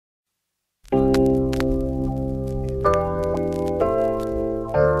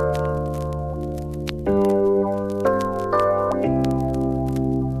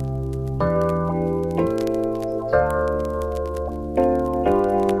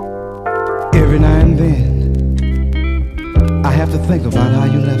and then I have to think about how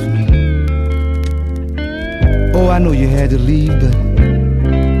you left me. Oh, I know you had to leave, but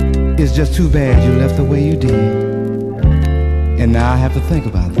it's just too bad you left the way you did. And now I have to think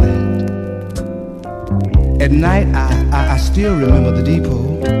about that. At night, I still remember the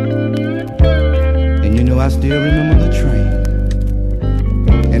depot. And you know I still remember the train.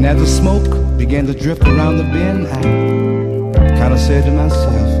 And as the smoke began to drift around the bend, I kind of said to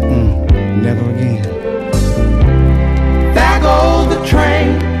myself, never again. There goes the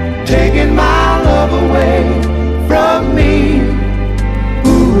train, taking my love away from me.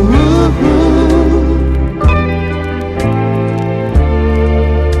 Ooh, ooh, ooh.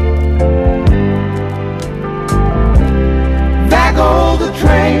 There goes the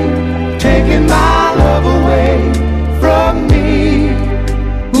train, taking my love away from me.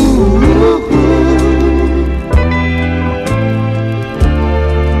 Ooh, ooh, ooh.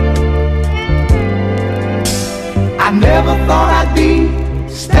 I never thought I'd be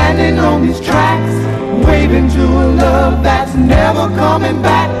standing on these tracks, waving to a love that's never coming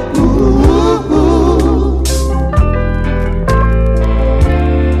back. Ooh, ooh, ooh.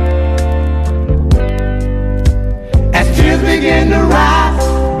 As tears begin to rise,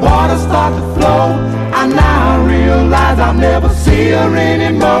 water start to flow, I now realize I'll never see her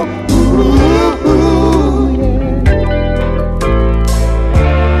anymore. Ooh, ooh, yeah.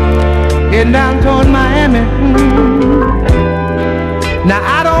 Heading down toward Miami. Now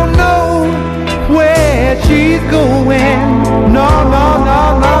I don't know where she's going. No, no, no,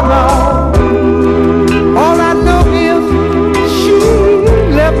 no, no. All I know is she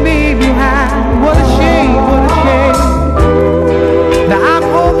left me behind. What a shame, what a shame. Now I'm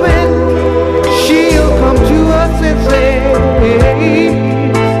hoping she'll come to her senses.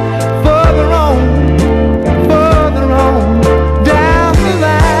 Further on down the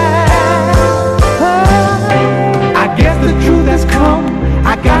line. I guess the truth has come.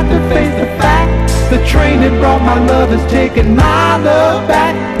 I got to face the fact. The train that brought my love has taken my love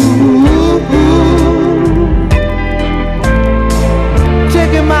back. Ooh, ooh.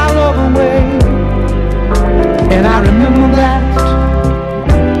 Taking my love away. And I remember that.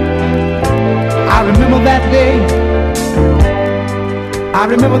 I remember that day. I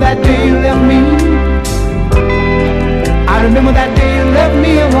remember that day you left me. I remember that day you left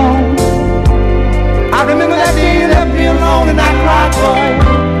me alone. I remember that day you left me alone and I cried for you.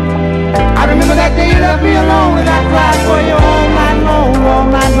 I remember that day you left me alone and I cried for you all night long, all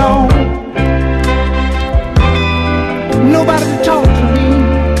night long. Nobody to talk to me.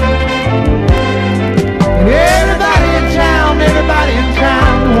 And everybody in town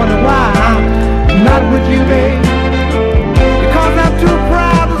wonder why I'm not with you, babe. Because I'm too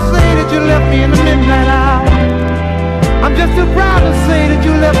proud to say that you left me in the midnight hour. I'm just too proud to say that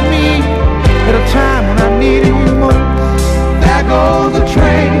you left me at a time when I needed you most. There goes the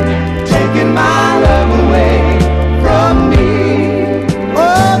train, taking my love away from me.